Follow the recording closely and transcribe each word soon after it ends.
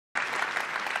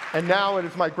And now it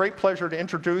is my great pleasure to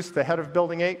introduce the head of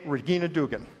Building 8, Regina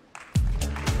Dugan.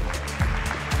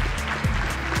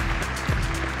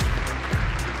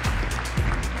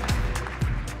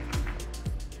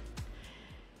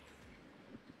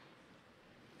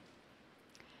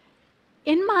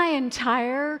 In my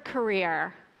entire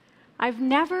career, I've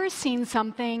never seen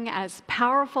something as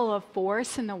powerful a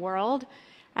force in the world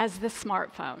as the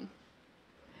smartphone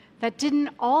that didn't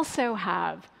also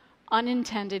have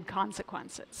unintended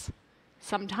consequences,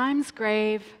 sometimes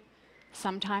grave,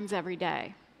 sometimes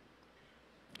everyday.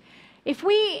 If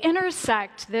we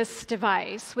intersect this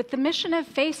device with the mission of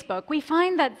Facebook, we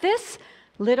find that this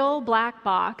little black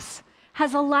box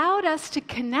has allowed us to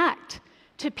connect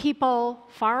to people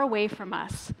far away from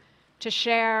us, to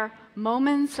share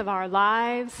moments of our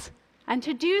lives, and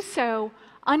to do so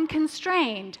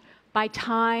unconstrained by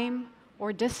time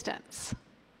or distance.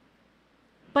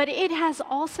 But it has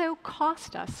also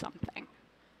cost us something.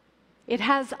 It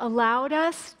has allowed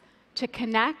us to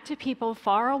connect to people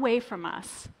far away from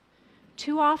us,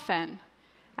 too often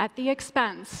at the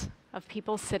expense of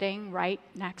people sitting right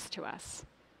next to us.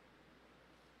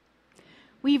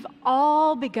 We've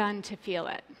all begun to feel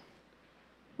it.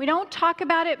 We don't talk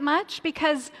about it much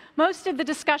because most of the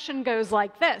discussion goes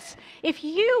like this. If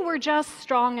you were just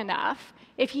strong enough,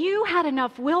 if you had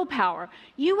enough willpower,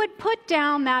 you would put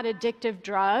down that addictive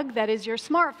drug that is your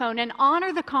smartphone and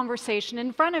honor the conversation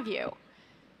in front of you.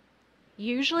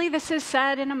 Usually this is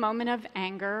said in a moment of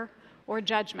anger or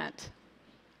judgment.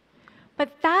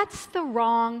 But that's the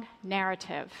wrong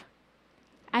narrative,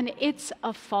 and it's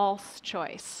a false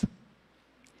choice.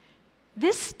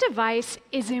 This device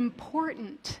is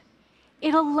important.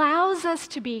 It allows us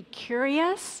to be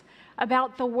curious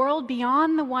about the world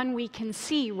beyond the one we can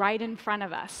see right in front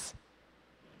of us.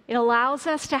 It allows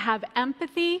us to have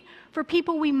empathy for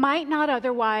people we might not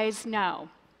otherwise know.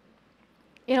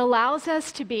 It allows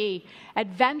us to be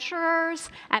adventurers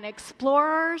and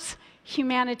explorers,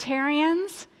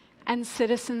 humanitarians, and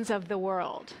citizens of the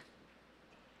world.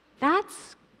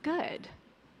 That's good.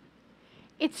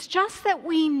 It's just that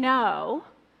we know,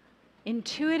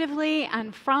 intuitively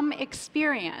and from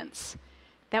experience,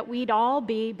 that we'd all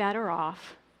be better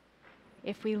off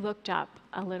if we looked up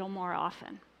a little more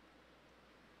often.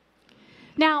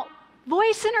 Now,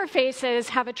 voice interfaces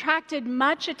have attracted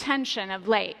much attention of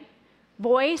late.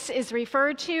 Voice is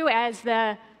referred to as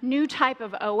the new type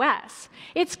of OS.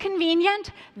 It's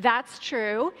convenient, that's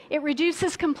true. It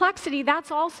reduces complexity,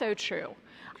 that's also true.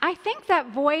 I think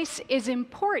that voice is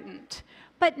important,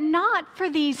 but not for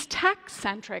these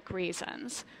tech-centric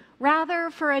reasons, rather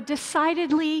for a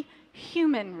decidedly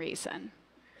human reason.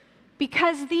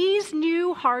 Because these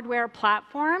new hardware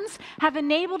platforms have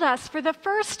enabled us for the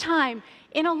first time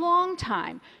in a long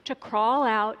time to crawl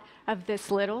out of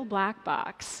this little black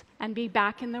box and be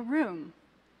back in the room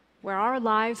where our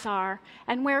lives are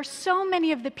and where so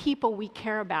many of the people we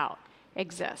care about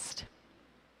exist.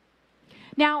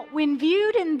 Now, when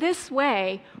viewed in this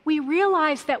way, we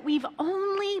realize that we've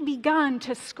only begun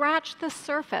to scratch the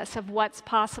surface of what's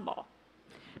possible.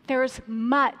 There's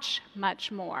much,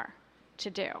 much more to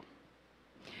do.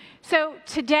 So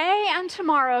today and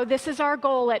tomorrow, this is our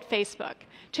goal at Facebook,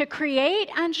 to create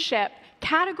and ship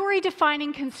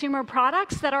category-defining consumer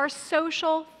products that are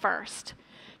social first,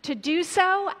 to do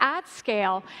so at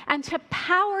scale, and to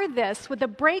power this with a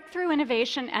breakthrough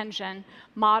innovation engine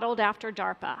modeled after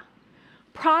DARPA.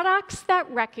 Products that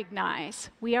recognize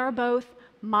we are both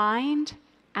mind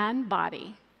and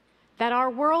body, that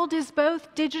our world is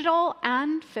both digital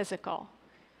and physical,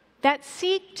 that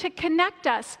seek to connect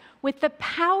us with the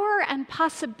power and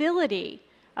possibility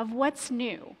of what's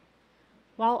new,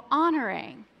 while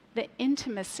honoring the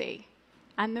intimacy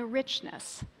and the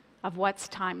richness of what's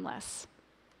timeless.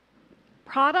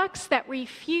 Products that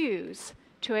refuse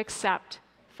to accept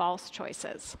false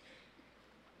choices.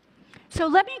 So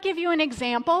let me give you an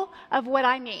example of what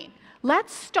I mean.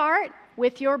 Let's start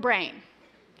with your brain.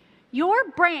 Your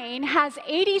brain has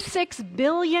 86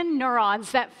 billion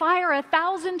neurons that fire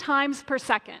 1,000 times per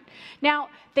second. Now,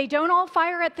 they don't all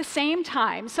fire at the same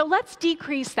time, so let's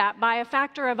decrease that by a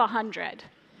factor of 100.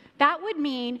 That would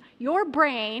mean your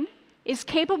brain is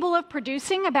capable of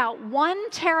producing about 1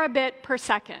 terabit per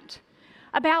second.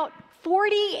 About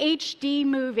 40 HD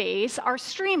movies are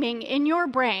streaming in your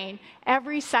brain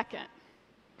every second.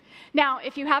 Now,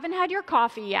 if you haven't had your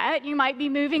coffee yet, you might be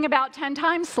moving about 10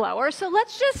 times slower, so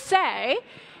let's just say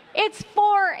it's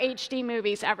 4 HD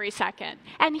movies every second.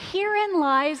 And herein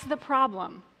lies the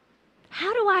problem.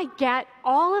 How do I get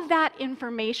all of that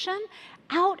information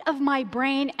out of my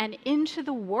brain and into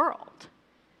the world?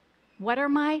 What are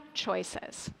my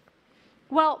choices?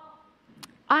 Well,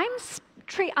 I'm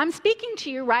I'm speaking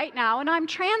to you right now, and I'm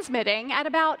transmitting at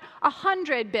about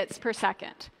 100 bits per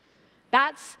second.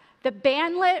 That's the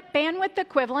bandwidth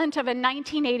equivalent of a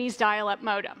 1980s dial-up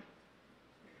modem.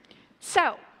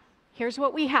 So here's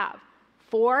what we have.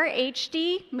 4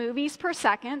 HD movies per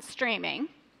second streaming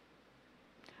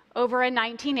over a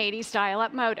 1980s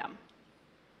dial-up modem.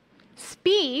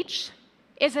 Speech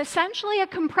is essentially a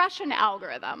compression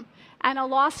algorithm, and a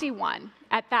lossy one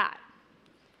at that.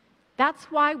 That's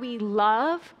why we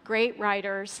love great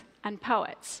writers and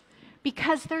poets,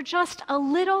 because they're just a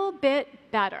little bit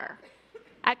better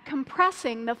at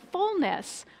compressing the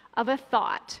fullness of a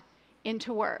thought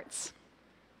into words.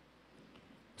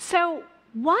 So,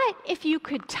 what if you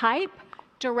could type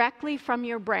directly from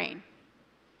your brain?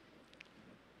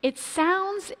 It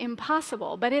sounds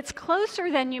impossible, but it's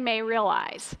closer than you may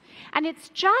realize. And it's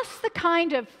just the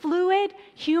kind of fluid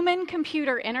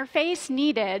human-computer interface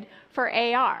needed for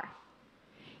AR.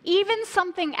 Even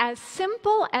something as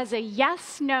simple as a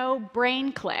yes-no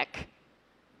brain click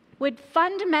would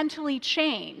fundamentally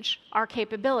change our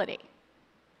capability.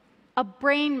 A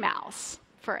brain mouse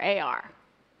for AR.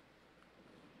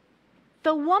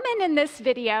 The woman in this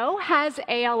video has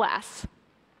ALS.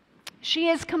 She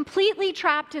is completely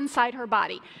trapped inside her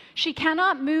body. She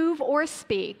cannot move or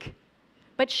speak,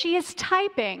 but she is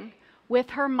typing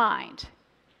with her mind,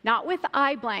 not with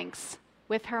eye blanks,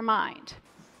 with her mind.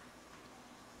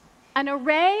 An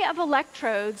array of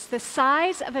electrodes the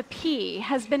size of a pea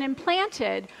has been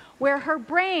implanted where her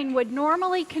brain would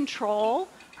normally control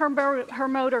her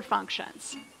motor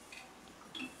functions.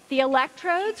 The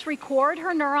electrodes record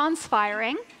her neurons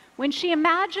firing when she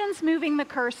imagines moving the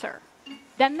cursor.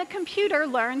 Then the computer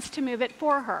learns to move it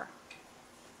for her.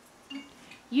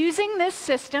 Using this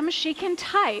system, she can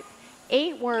type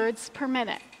 8 words per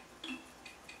minute.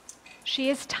 She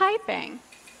is typing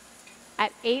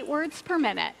at 8 words per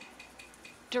minute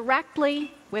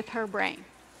directly with her brain.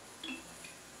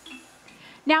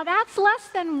 Now, that's less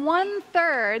than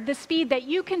 1/3 the speed that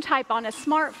you can type on a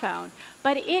smartphone,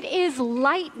 but it is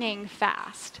lightning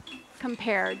fast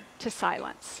compared to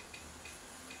silence.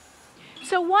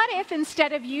 So what if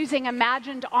instead of using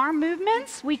imagined arm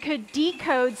movements, we could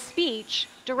decode speech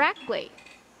directly?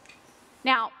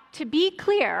 Now, to be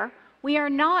clear, we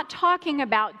are not talking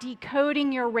about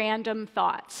decoding your random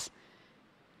thoughts.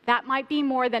 That might be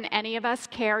more than any of us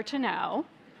care to know.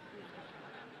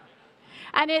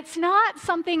 And it's not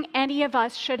something any of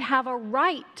us should have a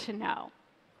right to know.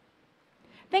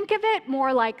 Think of it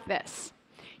more like this.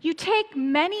 You take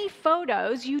many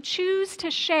photos, you choose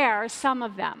to share some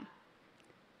of them.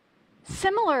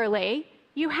 Similarly,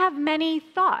 you have many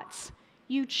thoughts.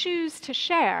 You choose to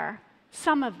share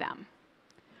some of them.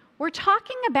 We're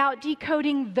talking about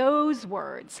decoding those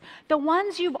words, the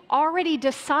ones you've already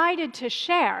decided to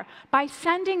share, by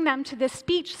sending them to the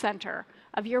speech center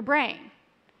of your brain.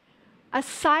 A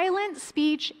silent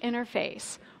speech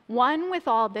interface, one with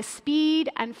all the speed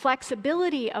and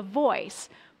flexibility of voice,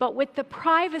 but with the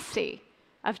privacy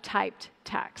of typed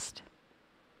text.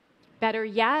 Better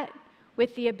yet,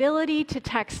 with the ability to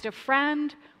text a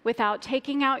friend without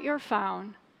taking out your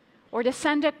phone, or to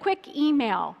send a quick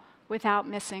email without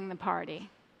missing the party.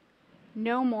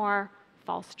 No more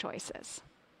false choices.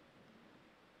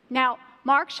 Now,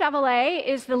 Marc Chevalier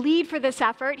is the lead for this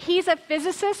effort. He's a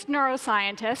physicist,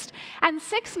 neuroscientist, and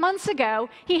 6 months ago,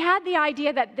 he had the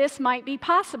idea that this might be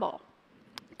possible.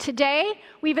 Today,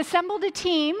 we've assembled a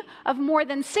team of more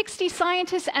than 60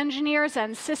 scientists, engineers,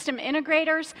 and system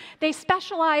integrators. They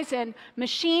specialize in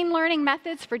machine learning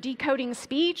methods for decoding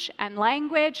speech and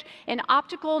language, in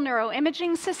optical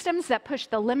neuroimaging systems that push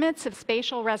the limits of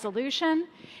spatial resolution,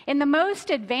 in the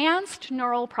most advanced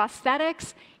neural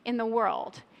prosthetics in the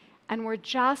world. And we're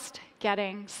just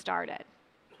getting started.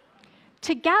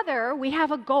 Together, we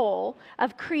have a goal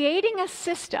of creating a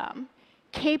system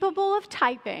capable of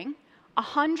typing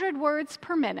 100 words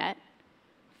per minute,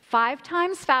 5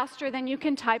 times faster than you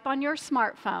can type on your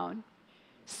smartphone,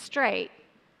 straight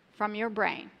from your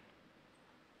brain.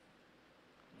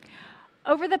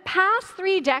 Over the past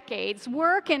 3 decades,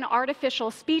 work in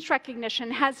artificial speech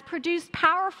recognition has produced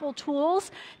powerful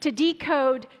tools to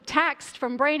decode text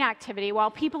from brain activity while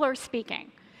people are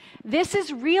speaking. This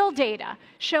is real data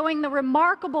showing the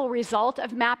remarkable result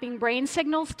of mapping brain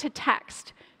signals to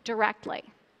text directly.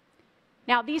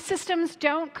 Now, these systems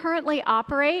don't currently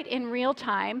operate in real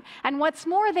time, and what's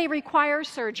more, they require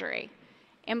surgery,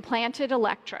 implanted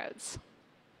electrodes.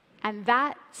 And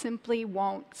that simply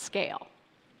won't scale.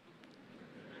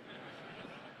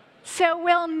 So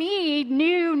we'll need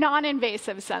new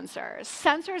non-invasive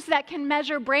sensors that can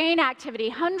measure brain activity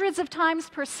hundreds of times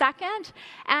per second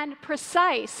and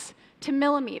precise to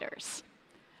millimeters.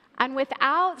 and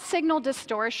without signal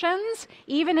distortions,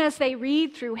 even as they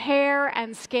read through hair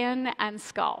and skin and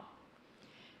skull.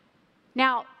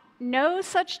 Now, no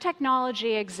such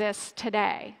technology exists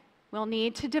today. We'll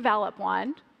need to develop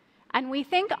one, and we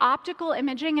think optical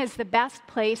imaging is the best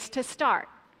place to start.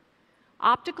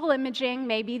 Optical imaging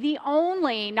may be the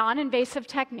only non-invasive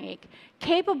technique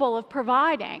capable of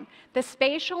providing the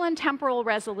spatial and temporal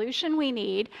resolution we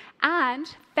need,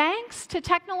 and thanks to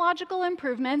technological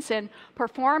improvements in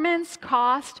performance,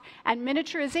 cost, and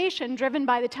miniaturization driven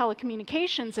by the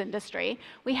telecommunications industry,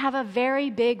 we have a very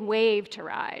big wave to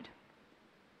ride.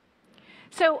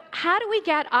 So how do we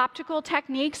get optical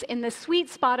techniques in the sweet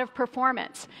spot of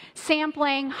performance,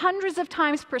 sampling hundreds of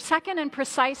times per second and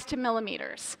precise to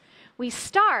millimeters? We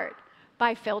start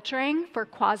by filtering for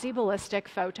quasi-ballistic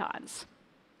photons.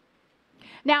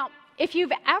 Now, if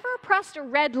you've ever pressed a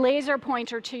red laser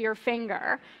pointer to your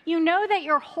finger, you know that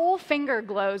your whole finger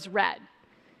glows red.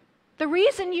 The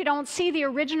reason you don't see the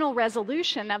original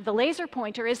resolution of the laser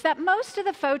pointer is that most of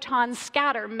the photons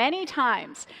scatter many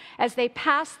times as they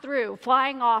pass through,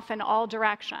 flying off in all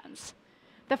directions.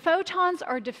 The photons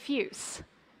are diffuse,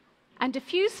 and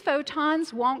diffuse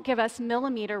photons won't give us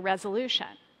millimeter resolution.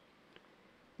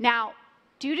 Now,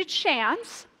 due to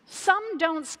chance, some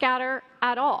don't scatter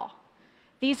at all.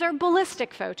 These are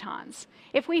ballistic photons.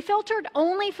 If we filtered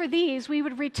only for these, we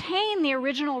would retain the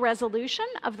original resolution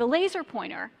of the laser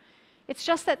pointer. It's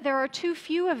just that there are too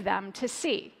few of them to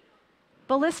see.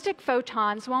 Ballistic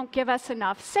photons won't give us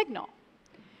enough signal.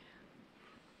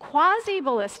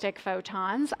 Quasi-ballistic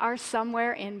photons are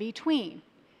somewhere in between.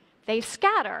 They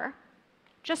scatter,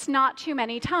 just not too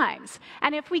many times.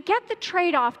 And if we get the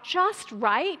trade-off just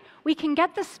right, we can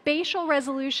get the spatial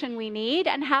resolution we need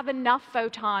and have enough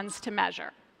photons to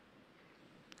measure.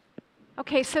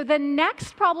 Okay, so the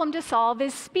next problem to solve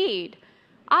is speed.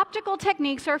 Optical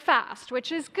techniques are fast,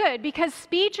 which is good because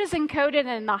speech is encoded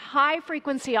in the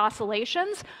high-frequency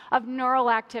oscillations of neural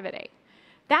activity.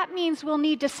 That means we'll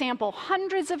need to sample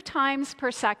hundreds of times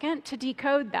per second to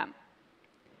decode them.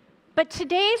 But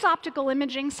today's optical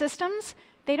imaging systems,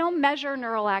 they don't measure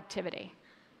neural activity.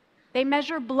 They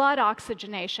measure blood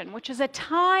oxygenation, which is a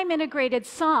time-integrated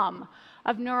sum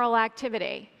of neural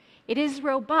activity. It is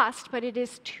robust, but it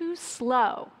is too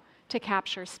slow to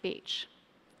capture speech.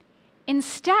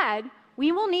 Instead,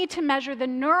 we will need to measure the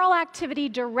neural activity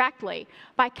directly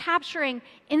by capturing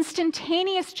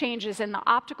instantaneous changes in the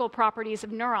optical properties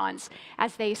of neurons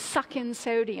as they suck in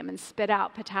sodium and spit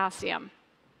out potassium.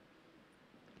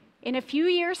 In a few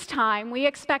years' time, we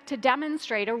expect to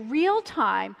demonstrate a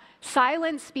real-time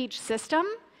silent speech system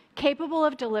capable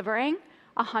of delivering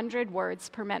 100 words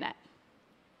per minute.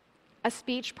 A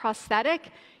speech prosthetic,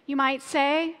 you might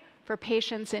say, for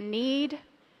patients in need,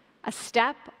 a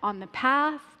step on the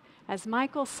path, as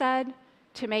Michael said,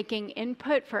 to making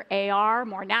input for AR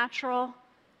more natural.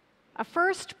 A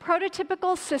first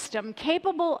prototypical system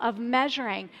capable of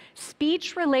measuring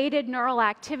speech-related neural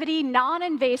activity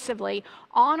non-invasively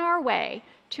on our way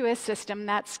to a system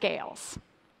that scales.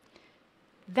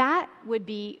 That would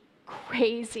be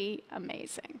crazy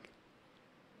amazing.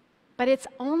 But it's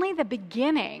only the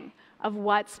beginning of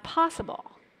what's possible.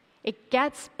 It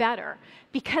gets better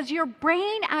because your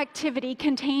brain activity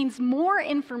contains more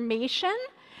information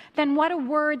than what a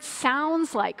word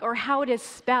sounds like or how it is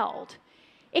spelled.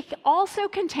 It also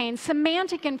contains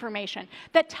semantic information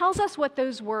that tells us what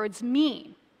those words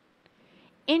mean.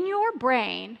 In your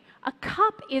brain, a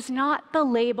cup is not the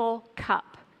label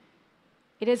cup.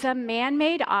 It is a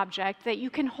man-made object that you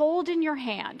can hold in your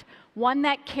hand, one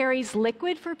that carries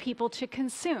liquid for people to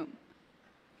consume.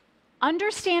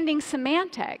 Understanding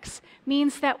semantics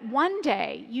means that one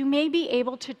day you may be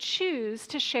able to choose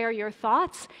to share your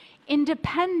thoughts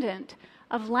independent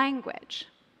of language.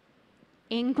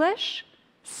 English,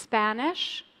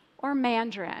 Spanish, or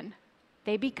Mandarin,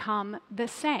 they become the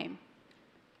same.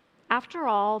 After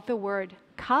all, the word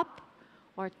cup,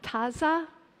 or taza,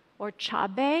 or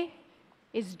chabe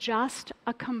is just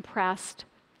a compressed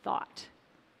thought.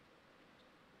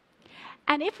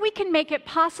 And if we can make it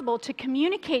possible to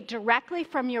communicate directly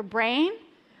from your brain,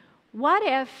 what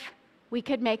if we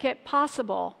could make it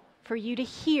possible for you to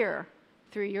hear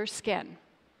through your skin?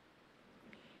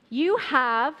 You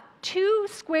have 2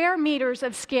 square meters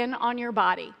of skin on your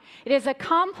body. It is a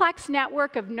complex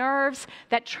network of nerves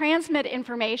that transmit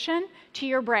information to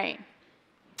your brain.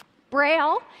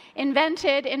 Braille,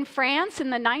 invented in France in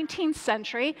the 19th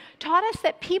century, taught us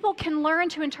that people can learn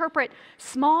to interpret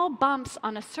small bumps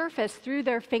on a surface through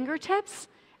their fingertips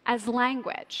as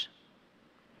language.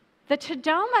 The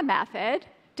Tadoma method,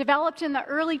 developed in the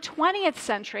early 20th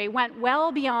century, went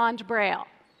well beyond Braille.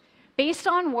 Based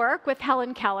on work with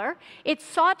Helen Keller, it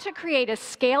sought to create a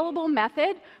scalable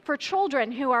method for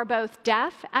children who are both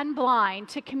deaf and blind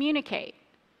to communicate.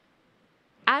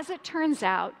 As it turns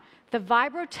out, the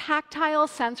vibrotactile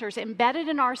sensors embedded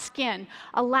in our skin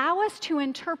allow us to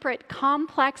interpret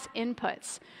complex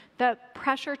inputs, the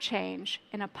pressure change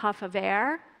in a puff of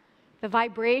air, the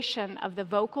vibration of the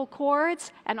vocal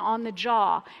cords and on the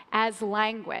jaw, as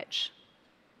language.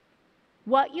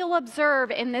 What you'll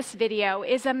observe in this video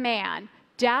is a man,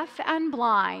 deaf and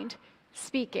blind,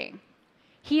 speaking.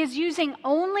 He is using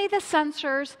only the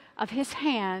sensors of his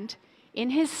hand in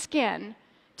his skin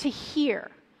to hear,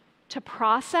 to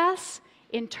process,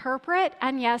 interpret,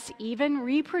 and yes, even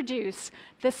reproduce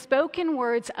the spoken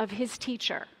words of his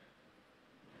teacher.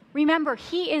 Remember,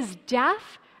 he is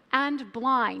deaf and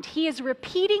blind. He is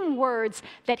repeating words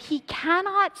that he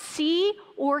cannot see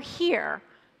or hear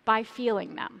by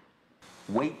feeling them.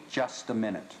 Wait just a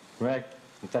minute. Right.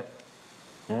 A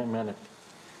minute.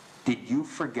 Did you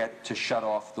forget to shut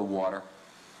off the water?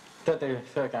 From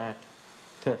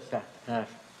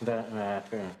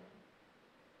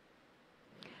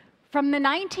the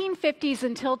 1950s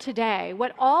until today,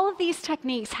 what all of these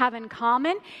techniques have in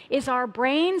common is our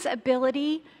brain's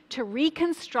ability to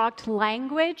reconstruct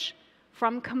language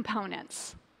from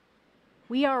components.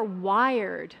 We are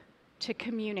wired to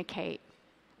communicate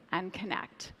and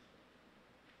connect.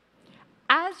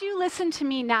 As you listen to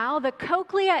me now, the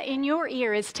cochlea in your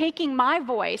ear is taking my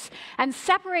voice and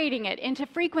separating it into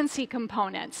frequency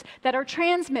components that are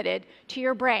transmitted to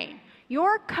your brain.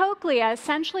 Your cochlea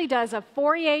essentially does a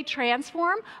Fourier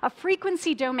transform, a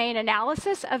frequency domain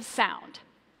analysis of sound.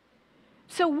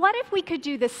 So what if we could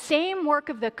do the same work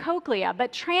of the cochlea,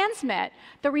 but transmit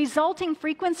the resulting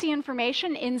frequency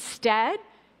information instead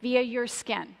via your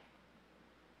skin?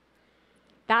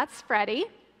 That's Freddie.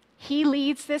 He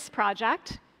leads this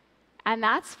project. And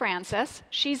that's Frances.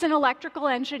 She's an electrical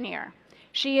engineer.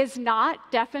 She is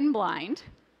not deaf and blind,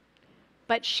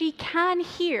 but she can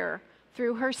hear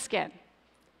through her skin.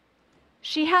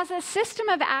 She has a system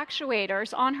of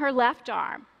actuators on her left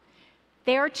arm.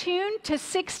 They are tuned to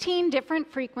 16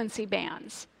 different frequency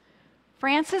bands.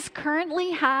 Frances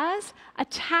currently has a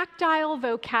tactile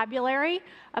vocabulary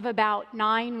of about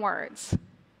 9 words.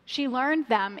 She learned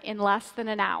them in less than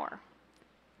an hour.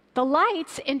 The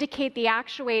lights indicate the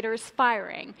actuators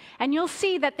firing, and you'll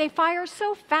see that they fire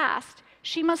so fast,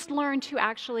 she must learn to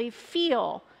actually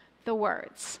feel the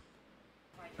words.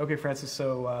 Okay, Frances,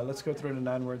 so let's go through the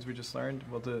 9 words we just learned.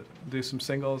 We'll do some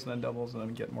singles and then doubles and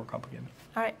then get more complicated.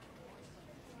 All right.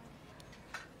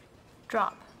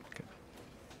 Drop. Okay.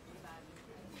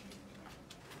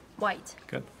 White.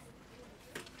 Good.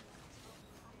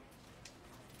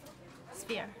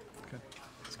 Sphere. Good.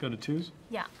 Let's go to 2s.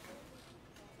 Yeah.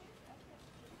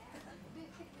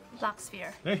 Black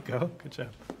sphere. There you go. Good job.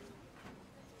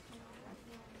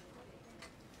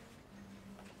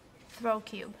 Throw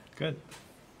cube. Good.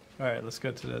 All right, let's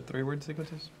go to the 3-word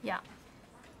sequences. Yeah.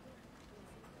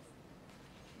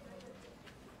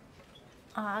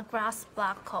 Grass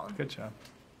black cone. Good job.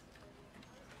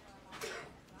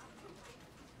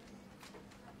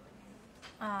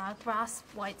 Grass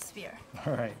white sphere.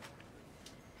 All right.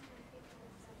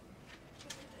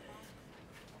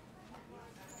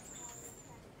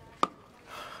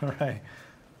 All right.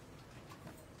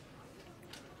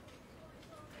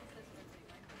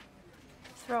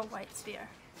 Throw white sphere.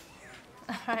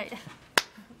 All right.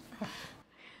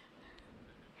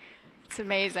 It's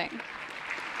amazing.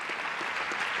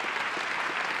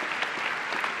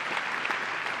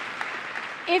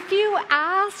 If you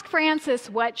ask Frances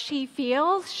what she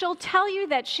feels, she'll tell you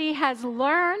that she has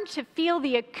learned to feel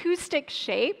the acoustic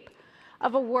shape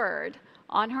of a word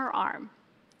on her arm.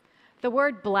 The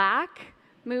word black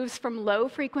moves from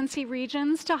low-frequency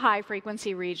regions to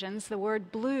high-frequency regions. The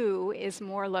word blue is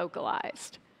more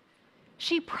localized.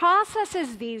 She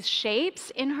processes these shapes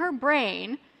in her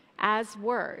brain as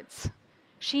words.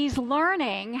 She's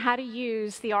learning how to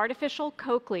use the artificial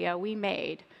cochlea we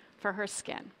made for her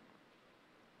skin.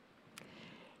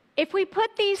 If we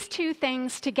put these 2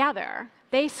 things together,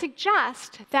 they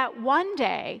suggest that one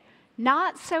day,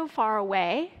 not so far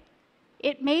away,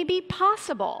 it may be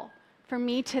possible for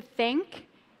me to think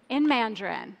in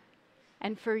Mandarin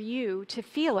and for you to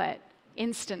feel it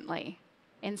instantly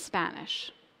in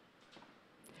Spanish.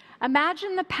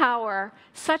 Imagine the power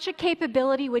such a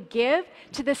capability would give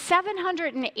to the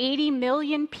 780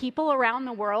 million people around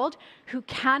the world who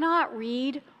cannot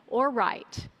read or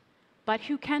write, but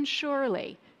who can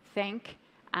surely think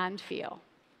and feel.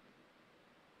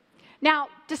 Now,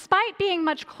 despite being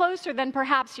much closer than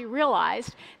perhaps you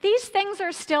realized, these things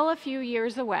are still a few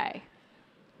years away.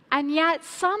 And yet,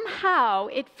 somehow,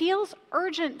 it feels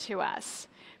urgent to us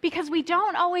because we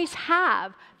don't always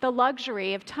have the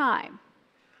luxury of time.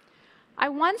 I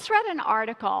once read an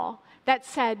article that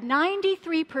said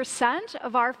 93%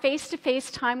 of our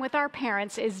face-to-face time with our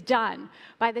parents is done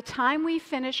by the time we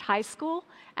finish high school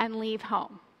and leave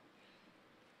home.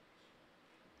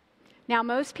 Now,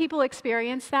 most people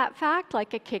experience that fact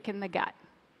like a kick in the gut.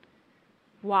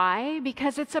 Why?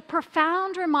 Because it's a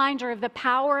profound reminder of the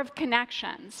power of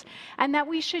connections and that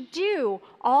we should do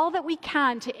all that we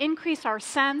can to increase our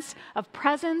sense of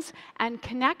presence and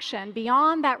connection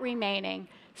beyond that remaining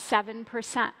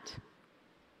 7%.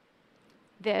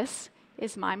 This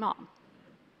is my mom.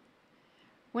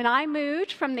 When I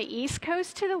moved from the East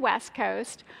Coast to the West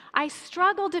Coast, I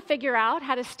struggled to figure out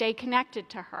how to stay connected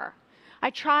to her. I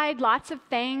tried lots of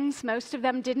things, most of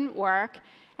them didn't work,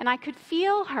 and I could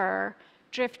feel her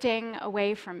drifting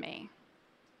away from me.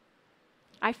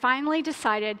 I finally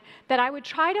decided that I would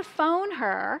try to phone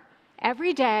her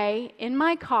every day in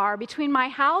my car between my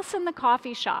house and the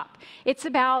coffee shop. It's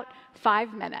about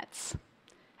 5 minutes.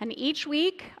 And each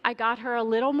week, I got her a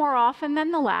little more often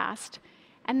than the last,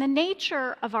 and the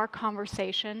nature of our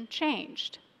conversation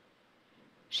changed.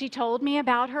 She told me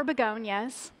about her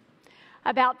begonias,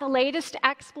 about the latest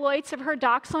exploits of her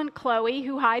dachshund Chloe,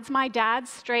 who hides my dad's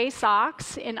stray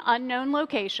socks in unknown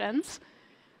locations.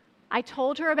 I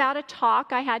told her about a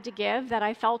talk I had to give that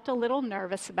I felt a little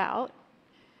nervous about.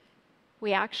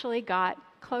 We actually got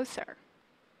closer.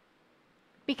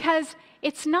 Because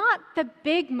it's not the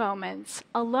big moments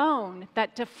alone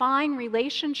that define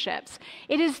relationships.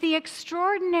 It is the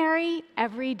extraordinary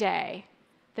everyday,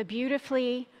 the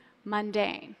beautifully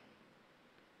mundane.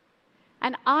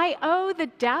 And I owe the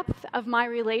depth of my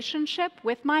relationship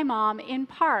with my mom in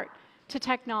part to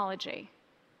technology.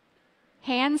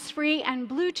 Hands-free and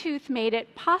Bluetooth made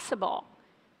it possible.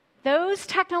 Those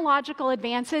technological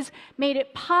advances made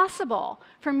it possible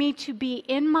for me to be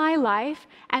in my life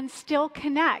and still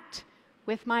connect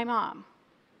with my mom.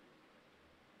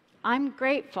 I'm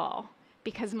grateful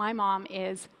because my mom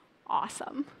is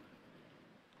awesome.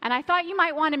 And I thought you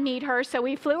might want to meet her, so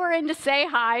we flew her in to say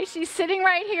hi. She's sitting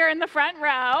right here in the front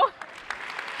row.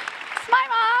 It's my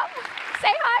mom. Say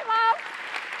hi, Mom.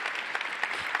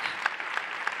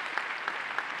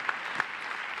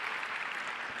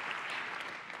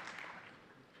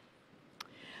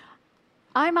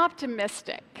 I'm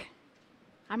optimistic.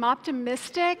 I'm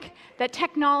optimistic that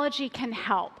technology can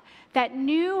help, that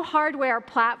new hardware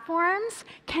platforms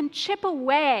can chip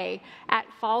away at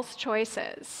false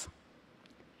choices.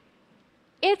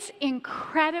 It's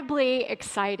incredibly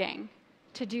exciting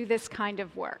to do this kind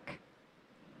of work.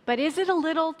 But is it a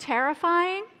little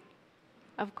terrifying?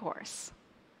 Of course.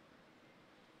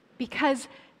 Because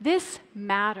this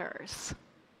matters.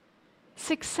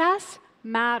 Success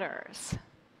matters.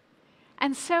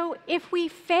 And so if we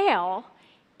fail,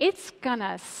 it's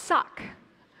gonna suck.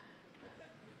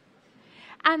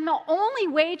 And the only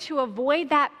way to avoid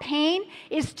that pain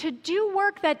is to do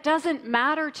work that doesn't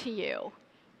matter to you.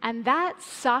 And that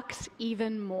sucks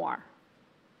even more.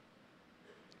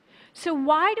 So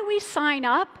why do we sign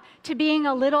up to being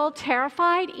a little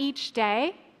terrified each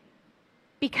day?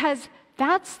 Because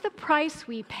that's the price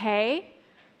we pay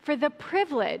for the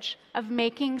privilege of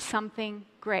making something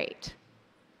great.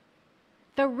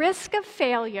 The risk of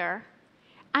failure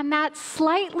and that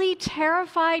slightly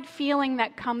terrified feeling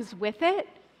that comes with it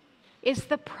is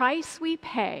the price we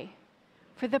pay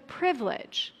for the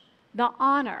privilege, the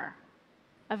honor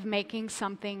of making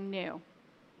something new.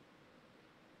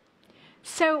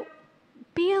 So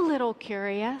be a little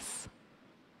curious.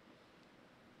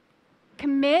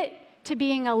 Commit to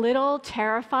being a little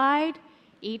terrified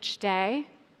each day.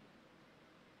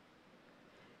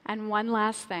 And one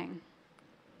last thing.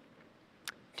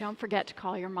 Don't forget to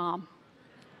call your mom.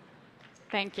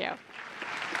 Thank you.